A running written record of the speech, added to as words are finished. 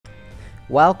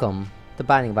Welcome to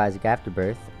Binding of Isaac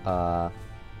Afterbirth. You're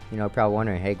probably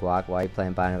wondering, hey Guac, why are you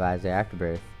playing Binding of Isaac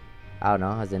Afterbirth? I don't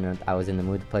know, I was in the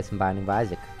mood to play some Binding of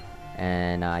Isaac.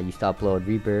 And I used to upload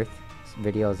Rebirth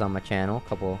videos on my channel,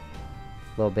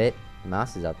 little bit. The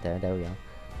mouse is up there, we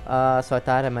go. So I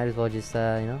thought I might as well just,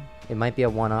 it might be a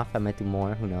one-off, I might do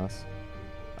more, who knows.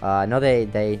 I know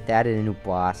they added a new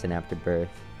boss in Afterbirth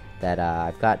that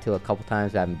I've got to a couple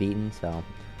times but I haven't beaten, so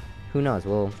who knows,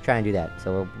 we'll try and do that.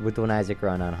 So we're doing Isaac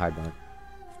run on hard mode.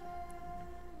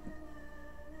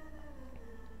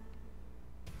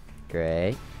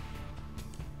 Great.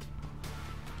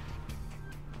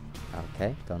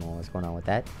 Okay, don't know what's going on with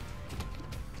that.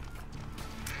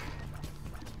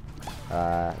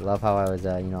 Love how I was,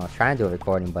 I was trying to do a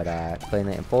recording, but playing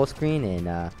it in full screen,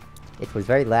 and it was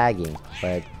very laggy,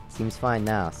 but it seems fine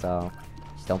now, so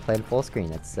just don't play it in full screen.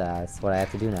 That's what I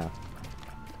have to do now,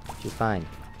 which is fine.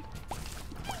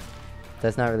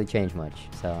 Does not really change much,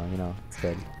 so, it's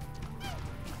good.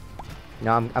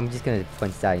 I'm just gonna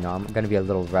point out, I'm gonna be a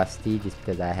little rusty just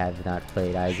because I have not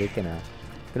played Isaac in a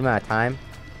good amount of time.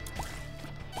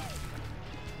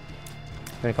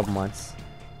 Been a couple months.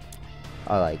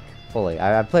 Oh, like, fully.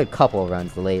 I've played a couple of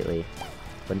runs lately,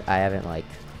 but I haven't, like,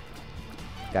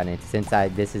 gotten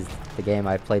into, this is the game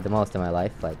I've played the most in my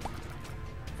life, like,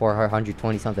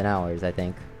 420 something hours, I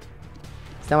think.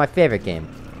 It's not my favorite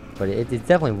game, but it's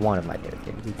definitely one of my favorite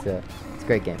games. It's a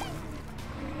great game.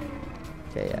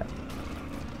 Okay,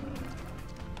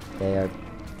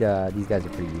 yeah. These guys are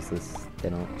pretty useless. They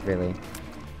don't really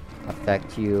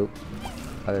affect you,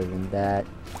 other than that.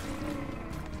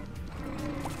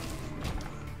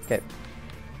 Okay.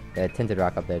 Yeah, tinted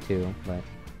rock up there too, but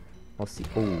we'll see.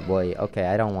 Oh boy, okay,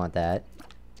 I don't want that.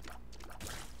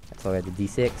 That's why we had the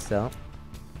D6, so.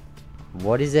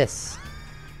 What is this?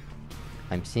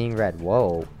 I'm seeing red.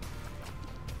 Whoa.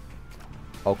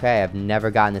 Okay, I've never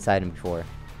gotten this item before.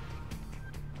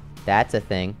 That's a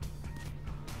thing.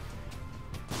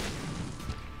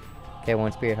 Okay,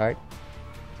 one spirit heart.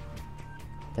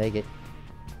 Take it.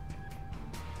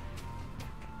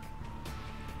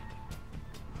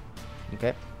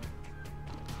 Okay.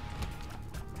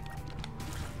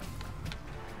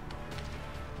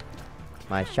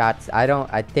 My shots,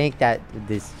 I think that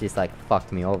this just like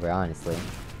fucked me over, honestly.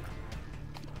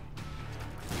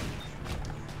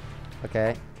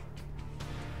 Okay.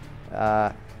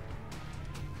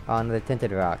 On the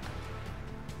tinted rock.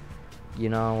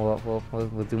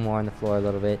 We'll do more on the floor a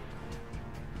little bit.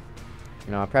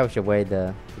 I probably should wait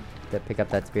to pick up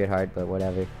that spirit heart, but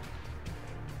whatever.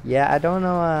 Yeah, I don't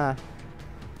know,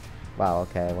 wow,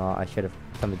 okay, well, I should have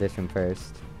come to this room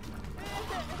first.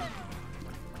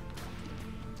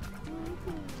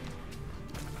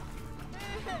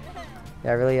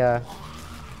 Yeah, I really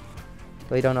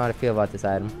don't know how to feel about this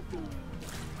item.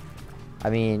 I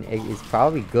mean, it's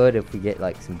probably good if we get,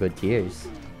 like, some good tiers.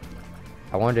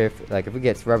 I wonder if we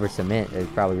get rubber cement,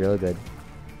 it's probably really good.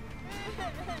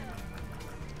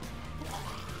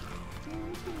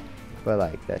 But,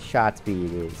 like, the shot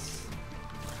speed is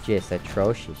just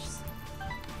atrocious.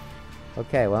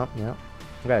 Okay, well,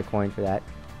 I got a coin for that.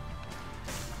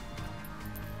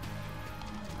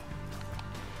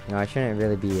 I shouldn't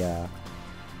really be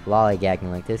lollygagging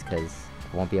like this because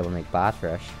I won't be able to make boss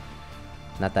rush.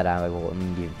 Not that I will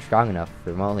be strong enough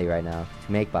remotely right now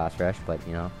to make boss rush, but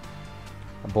a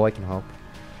boy can hope.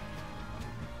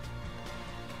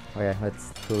 Okay,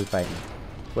 who are we fighting?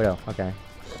 Widow. Okay,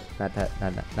 not that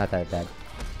bad.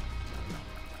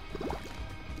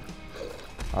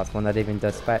 Oh, it's one that even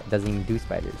doesn't even do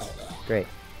spiders. Great.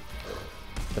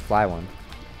 The fly one.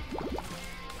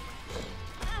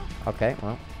 Okay,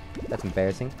 well, that's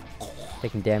embarrassing.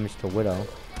 Taking damage to Widow.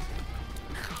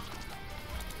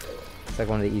 It's like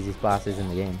one of the easiest bosses in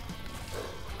the game.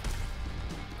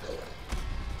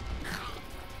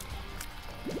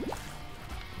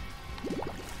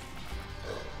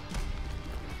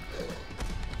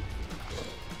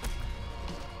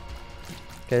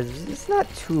 Because it's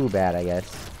not too bad, I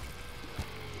guess.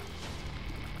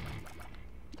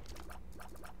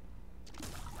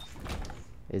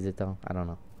 Is it though? I don't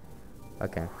know.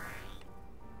 Okay.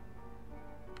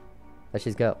 Let's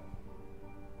just go.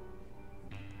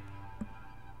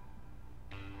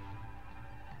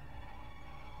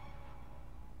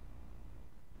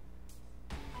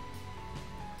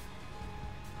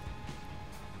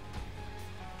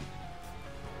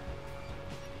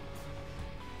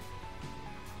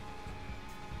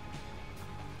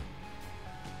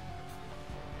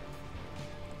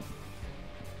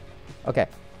 Okay.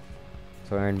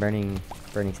 So we're in burning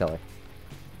cellar.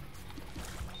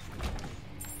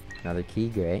 Another key,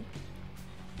 great.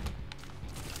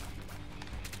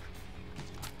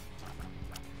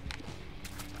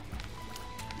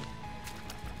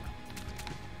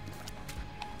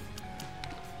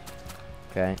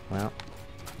 Okay, well.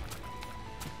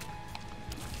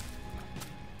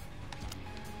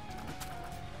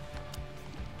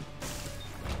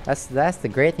 That's the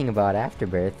great thing about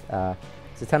Afterbirth.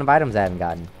 There's a ton of items I haven't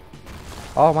gotten.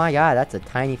 Oh my god, that's a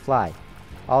tiny fly.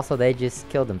 Also, they just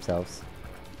killed themselves.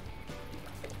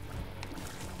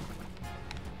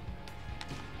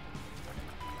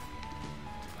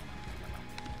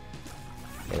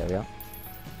 Okay, there we go.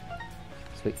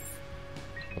 Sweet.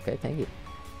 Okay, thank you.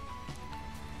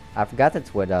 I forgot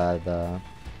that's what that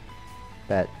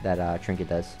trinket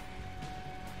does.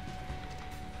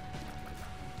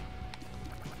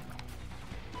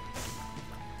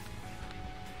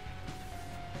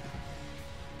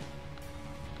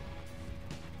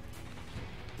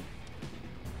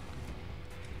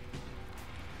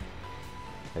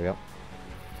 There we go.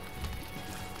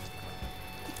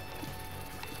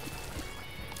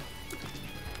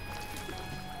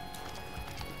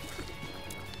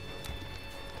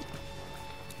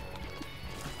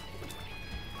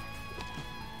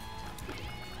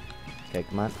 Okay,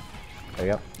 come on. There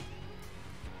we go.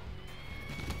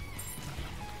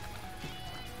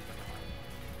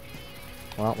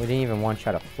 Well, we didn't even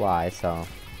one-shot a fly, so I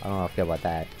don't know how I feel about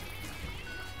that.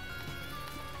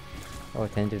 Oh, a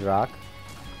tinted rock.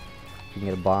 You can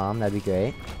get a bomb, that'd be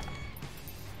great.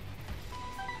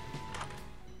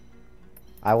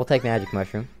 I will take magic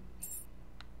mushroom.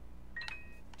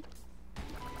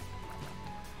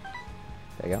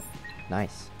 There you go.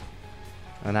 Nice.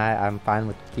 And I'm fine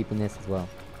with keeping this as well.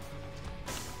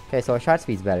 Okay, so our shot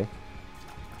speed's better.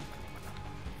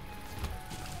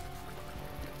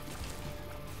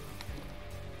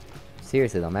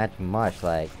 Seriously though, magic mush,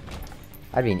 like,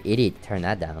 I'd be an idiot to turn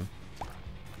that down.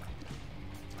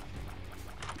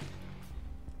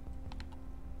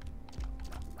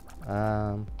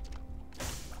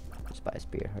 Just buy a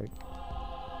spear heart.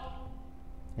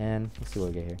 And let's see what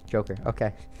we get here. Joker.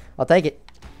 Okay. I'll take it.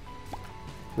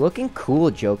 Looking cool,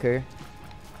 Joker.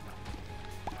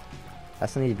 I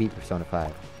still need to beat Persona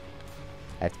 5.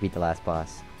 I have to beat the last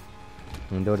boss.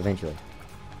 I'm gonna do it eventually.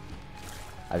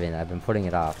 I've been putting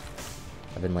it off.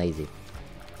 I've been lazy.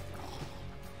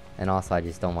 And also I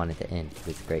just don't want it to end because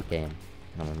it's a great game.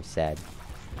 I'm sad.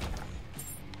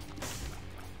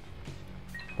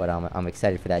 But I'm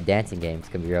excited for that dancing game. It's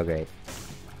gonna be real great.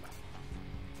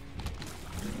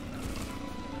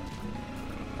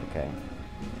 Okay.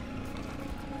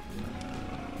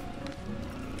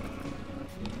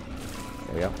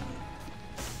 There we go.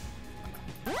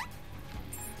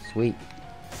 Sweet.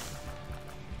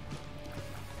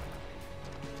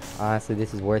 Honestly,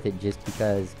 this is worth it just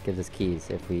because it gives us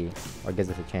keys or gives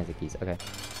us a chance at keys. Okay.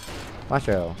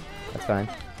 Mushroom. That's fine.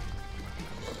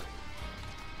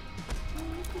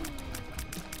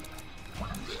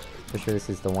 For sure this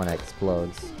is the one that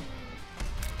explodes.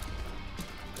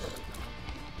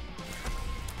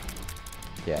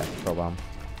 Yeah, control bomb.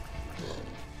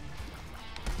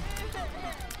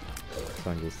 This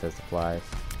one just does the flies.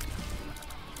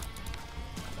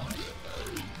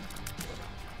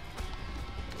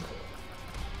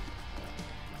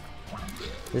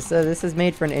 This is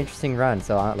made for an interesting run,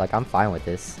 so I'm fine with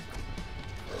this.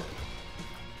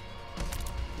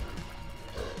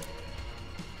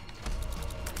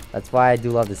 That's why I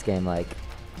do love this game. Like,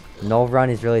 no run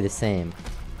is really the same.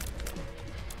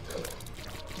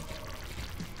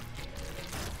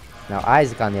 Now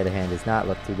Isaac, on the other hand, does not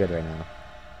look too good right now.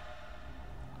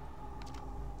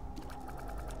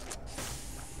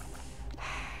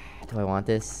 Do I want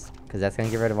this? Because that's gonna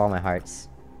get rid of all my hearts.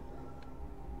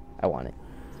 I want it.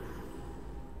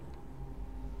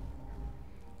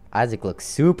 Isaac looks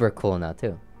super cool now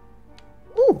too.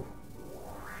 Ooh.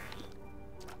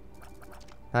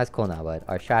 That's cool now, but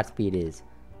our shot speed is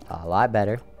a lot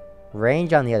better.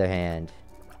 Range, on the other hand,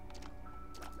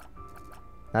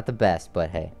 not the best, but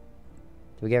hey.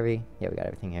 Do we get yeah, we got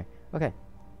everything here. Okay.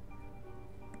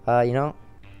 You know,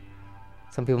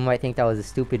 some people might think that was a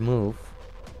stupid move,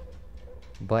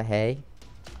 but hey,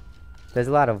 there's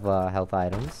a lot of health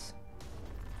items.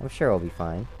 I'm sure we'll be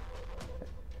fine.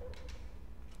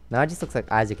 Now it just looks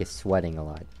like Isaac is sweating a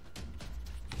lot.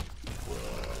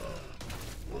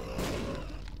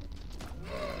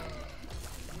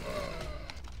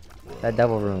 That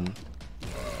double room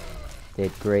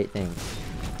did great things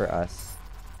for us.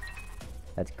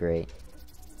 That's great.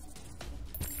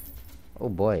 Oh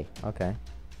boy, okay.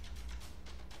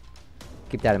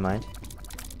 Keep that in mind.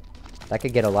 That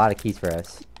could get a lot of keys for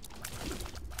us.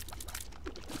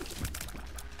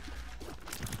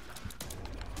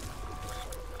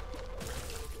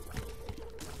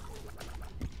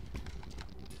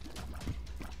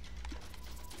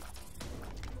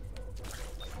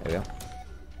 There we go.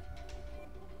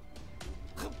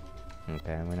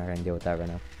 Okay, we're not gonna deal with that right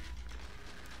now.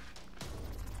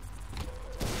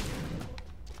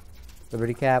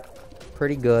 Liberty cap,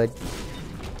 pretty good.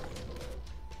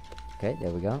 Okay, there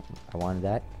we go. I wanted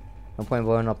that. No point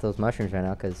blowing up those mushrooms right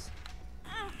now, cause.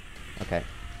 Okay.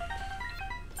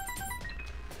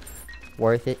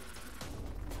 Worth it.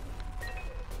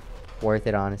 Worth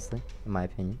it, honestly, in my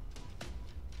opinion.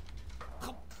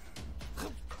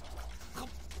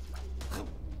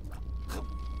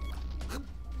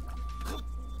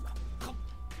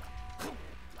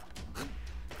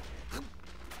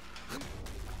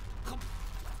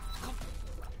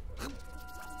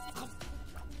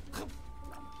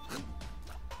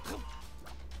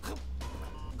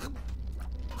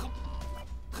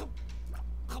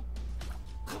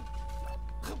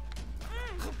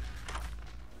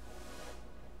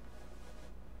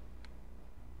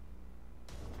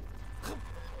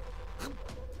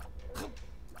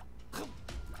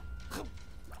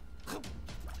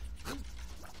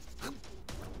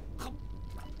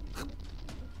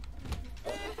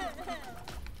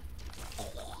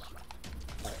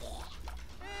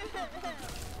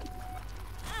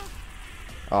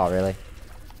 Oh, really?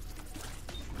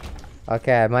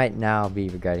 Okay, I might now be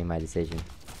regretting my decision.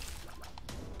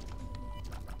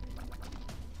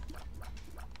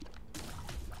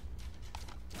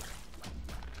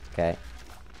 Okay.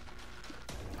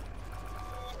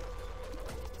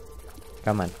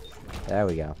 Come on. There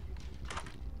we go.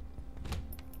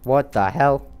 What the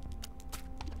hell?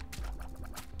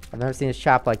 I've never seen a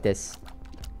shop like this.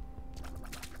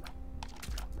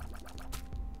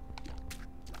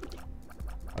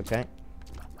 Okay.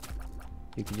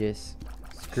 You could just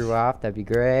screw off, that'd be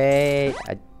great.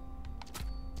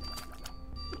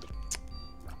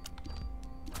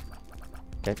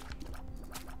 Okay.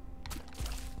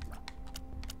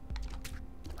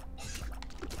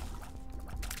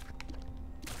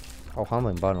 Oh,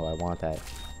 humbling bundle, I want that.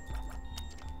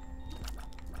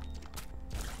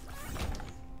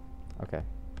 Okay.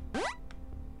 Give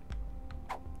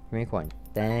me a coin.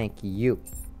 Thank you.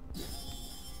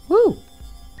 Woo!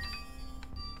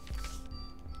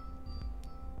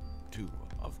 Two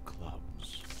of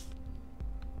clubs.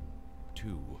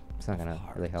 Two. It's not gonna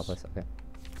really help us. Okay.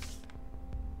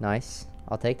 Nice.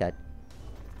 I'll take that.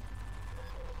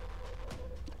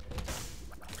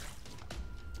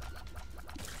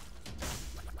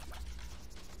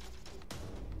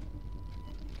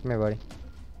 Come here, buddy.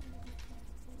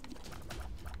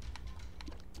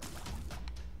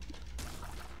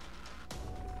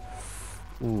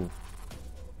 Ooh.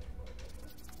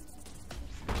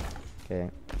 Okay.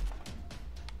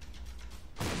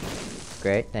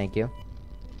 Great, thank you.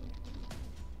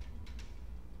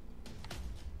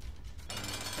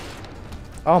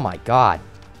 Oh my god.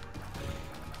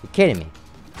 You're kidding me.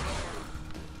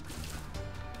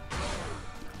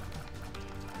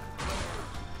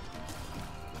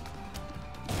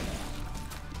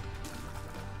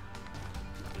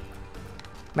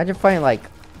 Imagine fighting like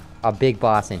a big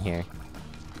boss in here.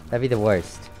 That'd be the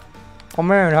worst. Oh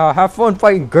man, have fun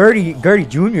fighting Gertie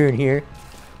Jr. in here.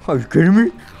 Are you kidding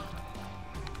me?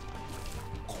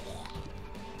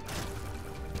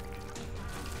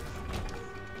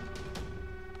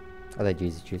 I like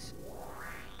Jesus juice.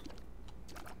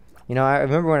 You know, I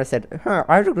remember when I said, huh,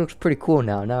 Isaac looks pretty cool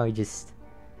now. Now he's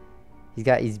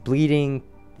bleeding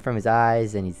from his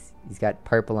eyes and he's got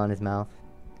purple on his mouth.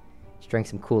 Just drank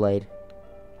some Kool-Aid.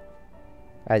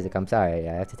 Isaac, I'm sorry.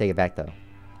 I have to take it back though.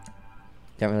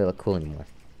 Don't really look cool anymore.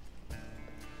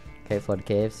 Okay, flooded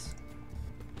caves.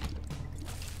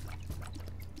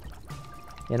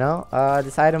 You know,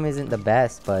 this item isn't the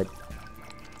best, but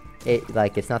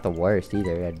it's not the worst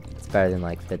either. It's better than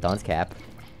like the dunce cap.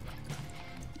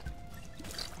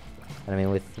 And I mean,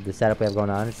 with the setup we have going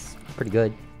on, it's pretty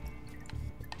good.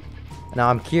 Now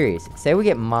I'm curious. Say we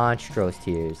get Monstros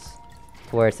tiers,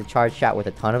 to where it's a charge shot with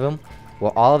a ton of them.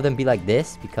 Will all of them be like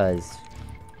this? Because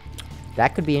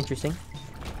that could be interesting.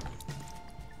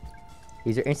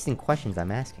 These are interesting questions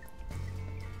I'm asking.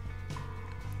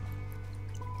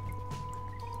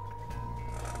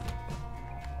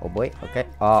 Oh boy, okay.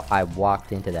 Oh, I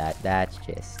walked into that. That's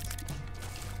just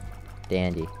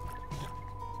dandy.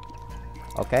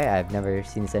 Okay, I've never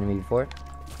seen this enemy before.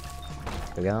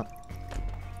 There we go.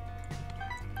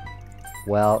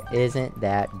 Well, isn't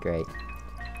that great?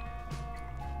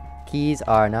 Keys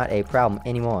are not a problem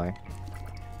anymore.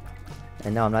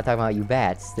 And no, I'm not talking about you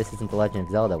bats. This isn't The Legend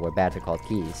of Zelda where bats are called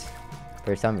keys.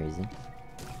 For some reason.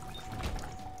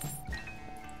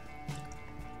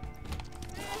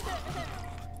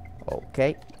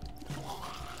 Okay.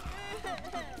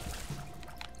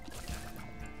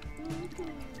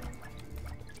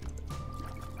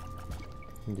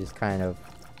 And just kind of...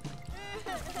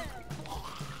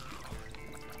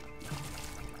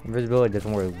 Invisibility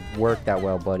doesn't really work that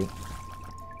well, buddy.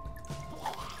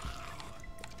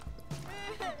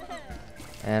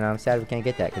 And I'm sad we can't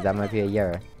get that, because that might be a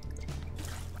Yara.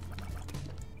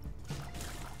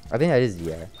 I think that is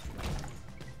the Yara.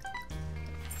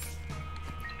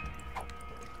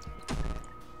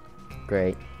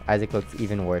 Great. Isaac looks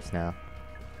even worse now.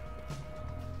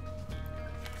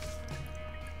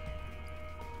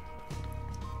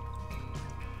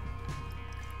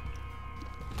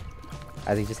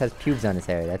 Isaac just has pubes on his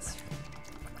hair. It's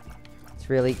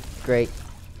really great.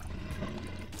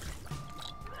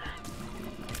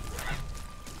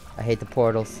 I hate the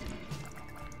portals.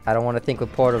 I don't want to think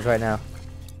with portals right now.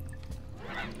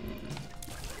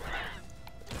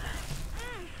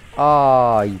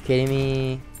 Oh, are you kidding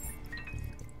me?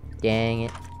 Dang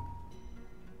it.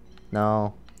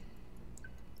 No.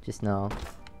 Just no.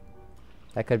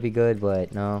 That could be good,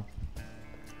 but no.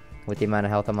 With the amount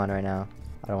of health I'm on right now,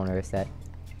 I don't want to risk that.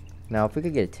 Now, if we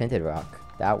could get a tinted rock,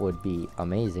 that would be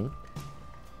amazing.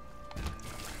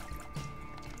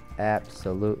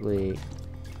 Absolutely,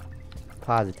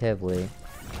 positively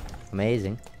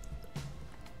amazing.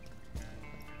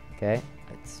 Okay,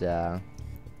 let's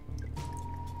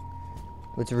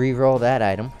re-roll that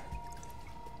item.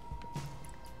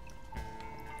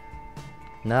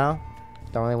 No,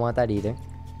 don't really want that either.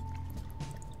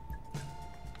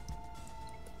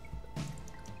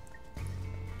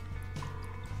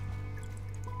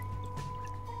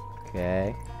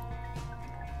 Okay.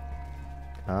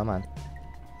 Come on.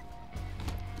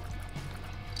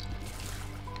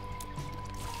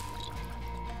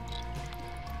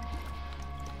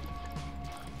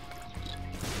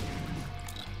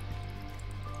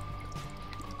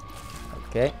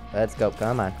 Okay, let's go.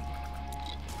 Come on.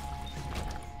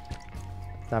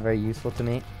 It's not very useful to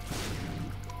me.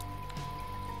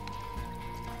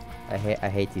 I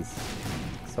hate these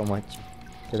so much.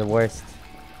 They're the worst.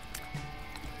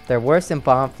 They're worse than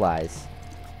bomb flies,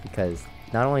 because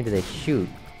not only do they shoot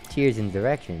tears in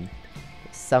direction,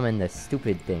 they summon the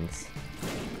stupid things.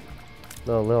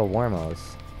 Little wormos.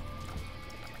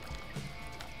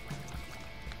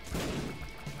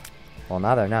 Well,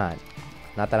 now they're not.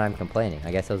 Not that I'm complaining.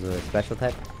 I guess those are a special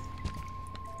type.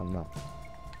 I don't know.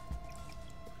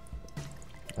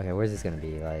 Okay, where's this gonna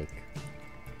be? Like,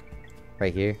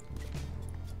 right here?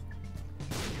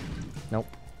 Nope.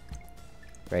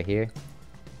 Right here?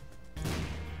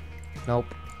 Nope.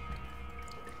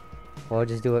 Well, we'll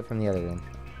just do it from the other room.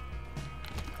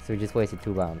 So we just wasted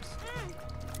 2 bombs.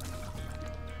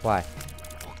 Why?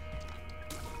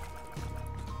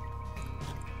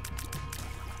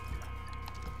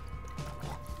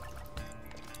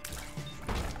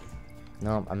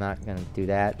 Nope, I'm not gonna do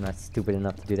that. I'm not stupid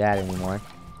enough to do that anymore.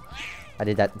 I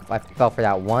did that. I fell for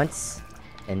that once,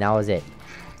 and that was it.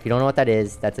 If you don't know what that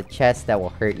is, that's a chest that will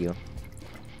hurt you.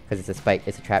 Because it's a spike.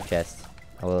 It's a trap chest.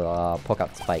 I will poke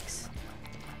out spikes.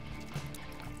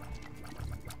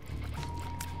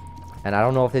 And I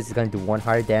don't know if this is going to do 1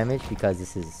 hard damage because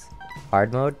this is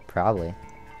hard mode. Probably.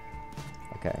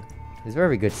 Okay. This is a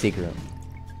very good secret room.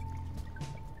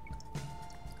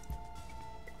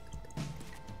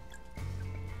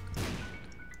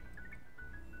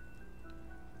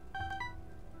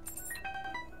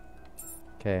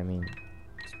 Okay, I mean,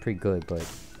 it's pretty good, but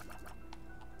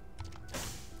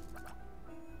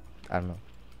I don't know.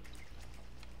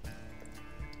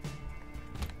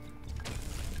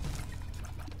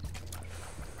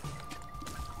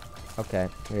 Okay,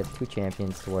 we have 2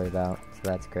 champions to worry about, so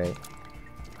that's great.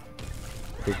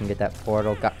 If we can get that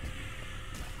portal.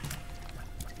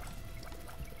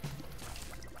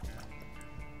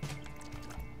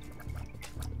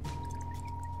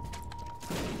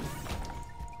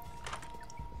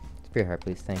 Spirit heart,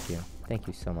 please. Thank you. Thank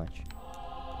you so much.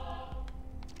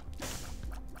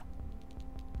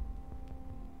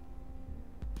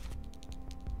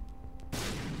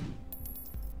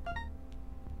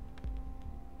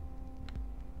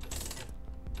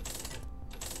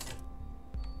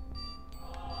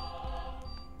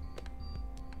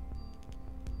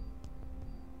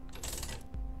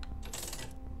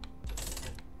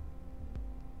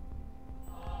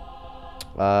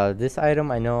 This item,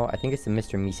 I think it's the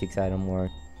Mr. Meeseeks item, or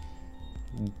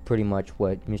pretty much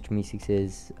what Mr. Meeseeks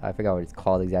is. I forgot what it's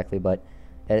called exactly, but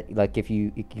like if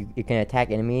you can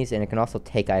attack enemies, and it can also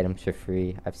take items for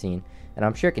free, I've seen. And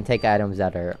I'm sure it can take items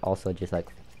that are also just like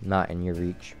not in your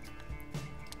reach.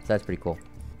 So that's pretty cool.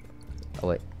 Oh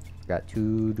wait, forgot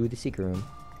to do the secret room.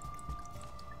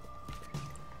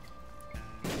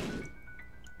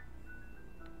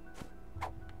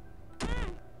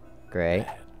 Great.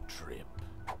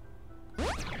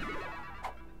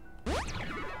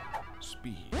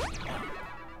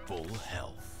 full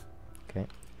health. Okay.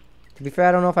 To be fair,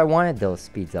 I don't know if I wanted those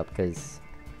speeds up, because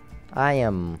I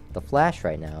am the Flash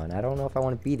right now, and I don't know if I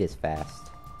want to be this fast.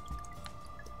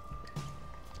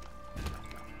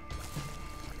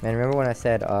 Man, remember when I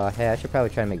said, hey, I should probably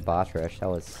try to make boss rush?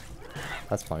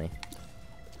 That's funny.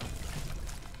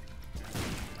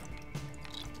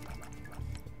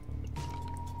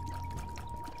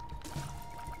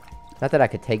 Not that I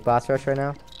could take boss rush right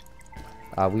now.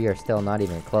 We are still not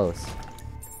even close.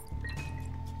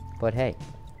 But hey.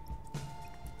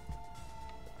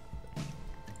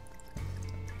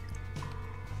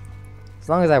 As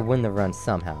long as I win the run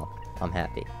somehow, I'm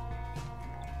happy.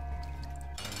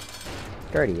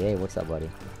 Gertie, hey, what's up, buddy?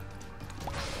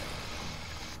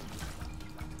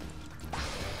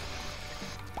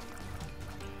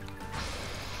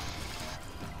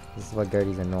 This is what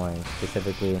Gertie's annoying,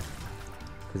 specifically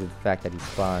because of the fact that he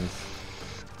spawns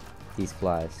these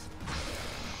flies.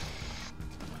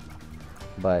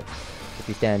 But if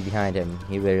you stand behind him,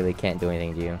 he literally can't do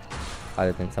anything to you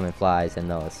other than summon flies and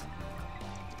those.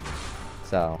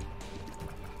 So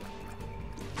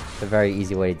it's a very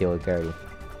easy way to deal with Gertie.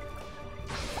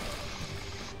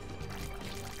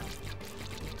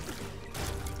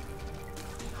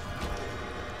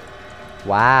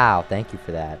 Wow, thank you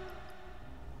for that.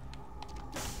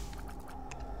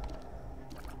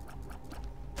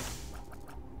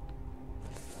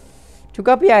 Two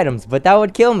guppy items, but that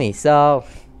would kill me, so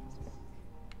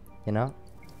you know.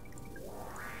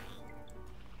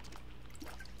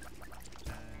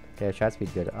 Okay, shot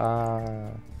speed good.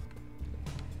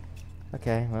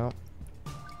 Okay, well,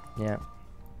 yeah.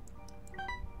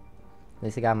 At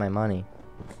least I got my money.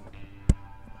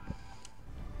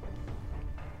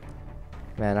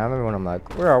 Man, I remember when I'm like,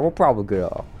 yeah, we'll probably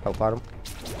get a help item.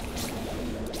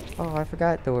 Oh, I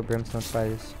forgot there were brimstone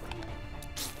spiders.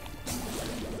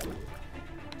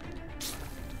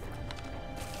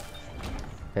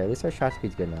 Okay, at least our shot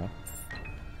speed's good now.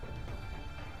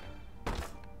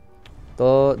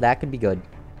 Though, that could be good.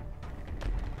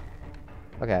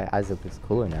 Okay, Isaac looks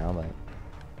cooler now, but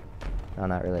no,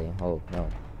 not really. Oh, no.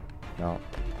 No.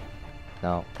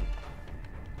 No.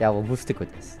 Yeah, well, we'll stick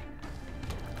with this.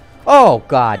 Oh,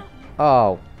 God.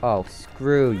 Oh,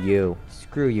 screw you.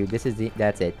 Screw you.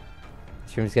 That's it.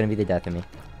 This room's gonna be the death of me.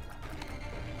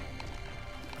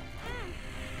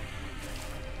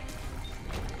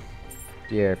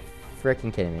 You're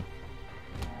freaking kidding me.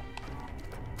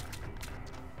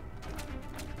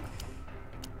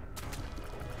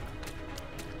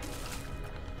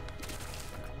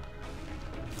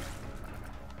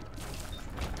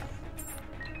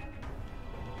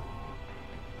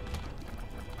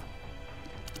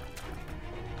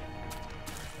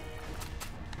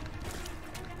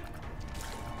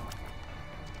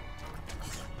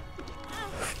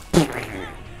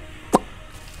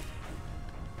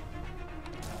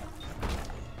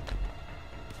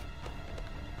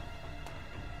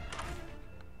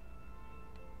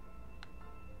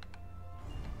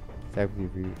 That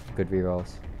would be good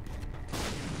rerolls.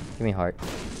 Give me heart.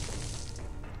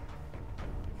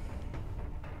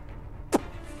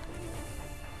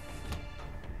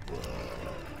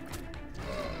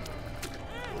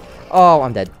 Oh,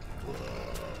 I'm dead.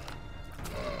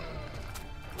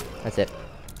 That's it.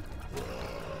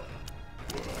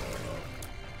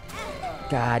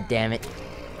 God damn it.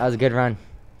 That was a good run.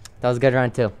 That was a good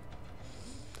run too.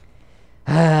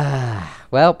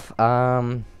 Well,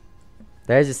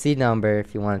 there's a seed number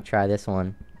if you want to try this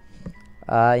one.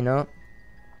 You know,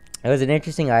 it was an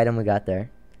interesting item we got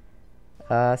there.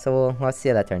 So let's see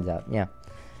how that turns out. Yeah.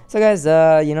 So guys,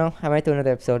 you know, I might do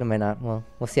another episode, I might not. Well,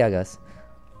 we'll see how it goes.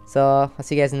 So I'll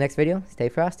see you guys in the next video. Stay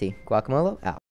frosty. Guacamole out.